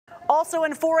Also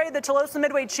in 4A, the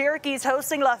Tuloso-Midway Cherokees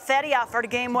hosting La Feria for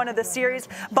game 1 of the series.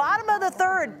 Bottom of the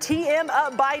third, TM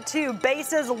up by 2,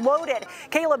 bases loaded.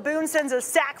 Caleb Boone sends a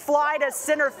sac fly to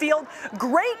center field.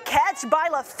 Great catch by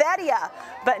La Feria,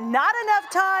 but not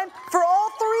enough time for all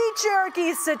 3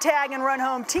 Cherokees to tag and run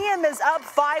home. TM is up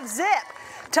 5-zip.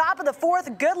 Top of the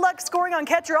 4th, good luck scoring on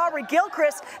catcher Aubrey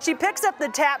Gilchrist. She picks up the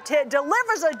tapped hit,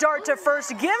 delivers a dart to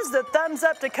first, gives the thumbs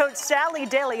up to coach Sally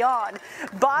DeLeon.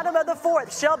 Bottom of the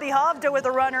 4th, Shelby Hovda with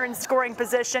a runner in scoring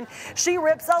position. She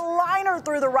rips a liner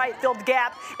through the right field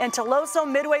gap, and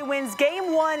Tuloso-Midway wins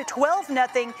game 1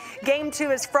 12-0. Game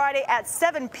 2 is Friday at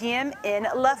 7 p.m. in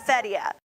La Feria.